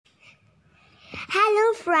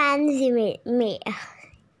Hello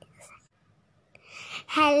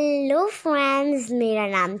friends, मेरा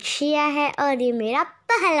नाम chia है और ये मेरा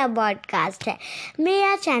पहला पॉडकास्ट है।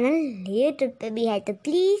 मेरा चैनल यूट्यूब पे भी है, तो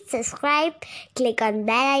please subscribe, click on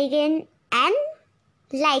bell icon and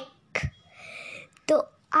like. तो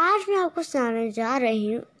आज मैं आपको सुनाने जा रही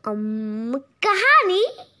हूँ कहानी।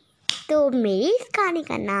 तो मेरी इस कहानी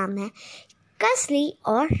का नाम है कसली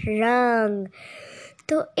और रंग।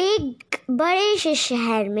 तो एक बड़े से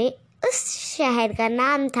शहर में, उस शहर का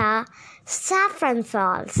नाम था सैफ्रन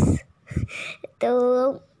फॉल्स।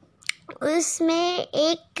 तो उसमें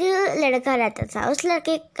एक लड़का रहता था। उस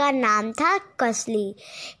लड़के का नाम था कसली।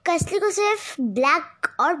 कसली को सिर्फ ब्लैक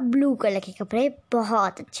और ब्लू कलर के कपड़े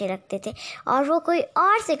बहुत अच्छे लगते थे और वो कोई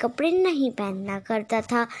और से कपड़े नहीं पहनना करता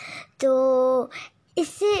था। तो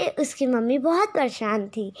इससे उसकी मम्मी बहुत परेशान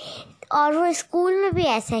थी और वो स्कूल में भी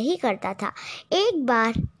ऐसा ही करता था। एक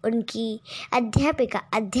बार उनकी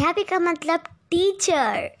अध्यापिका मतलब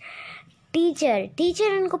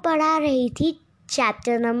टीचर उनको पढ़ा रही थी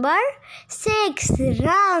चैप्टर नंबर 6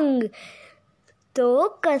 रंग। तो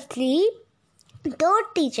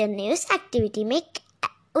टीचर ने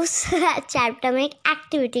उस चैप्टर में एक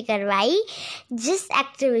एक्टिविटी करवाई, जिस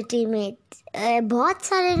एक्टिविटी में बहुत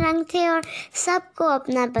सारे रंग थे और सबको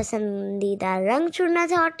अपना पसंदीदा रंग चुनना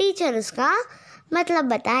था और टीचर उसका मतलब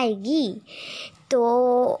बताएगी।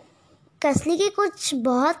 तो कसली के कुछ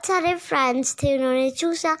बहुत सारे फ्रेंड्स थे, उन्होंने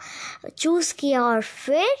चूज़ किया और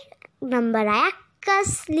फिर नंबर आया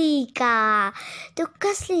कसली का। तो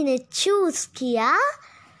कसली ने चूज़ किया।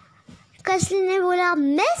 कसली ने बोला,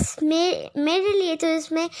 मिस मेरे लिए तो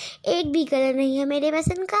इसमें एक भी कलर नहीं है मेरे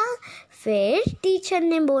पसंद का। फिर टीचर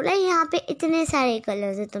ने बोला, यहाँ पे इतने सारे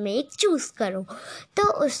कलर्स हैं, तुम्हें एक चूज़ करो। तो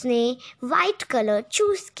उसने वाइट कलर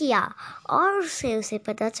चूज़ किया और उसे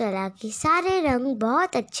पता चला कि सारे रंग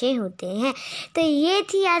बहुत अच्छे होते हैं। तो ये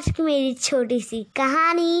थी आज की मेरी छोटी सी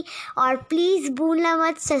कहानी। और प्लीज़ भूलना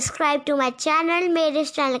मत सब्सक्राइब टू माई चैनल। मेरे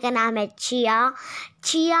इस चैनल का नाम है chia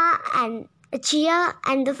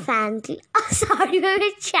and the fan club. Sorry, मैं मेरे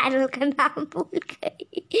चैनल का नाम भूल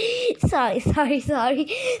गई। सॉरी।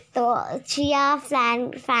 तो चिया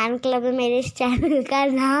फैन क्लब है मेरे इस चैनल का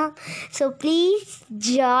नाम। सो please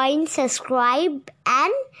join, subscribe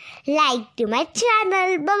and like to my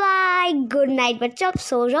channel. Bye bye, good night बच्चों, अब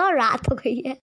सो जाओ, रात हो गई है।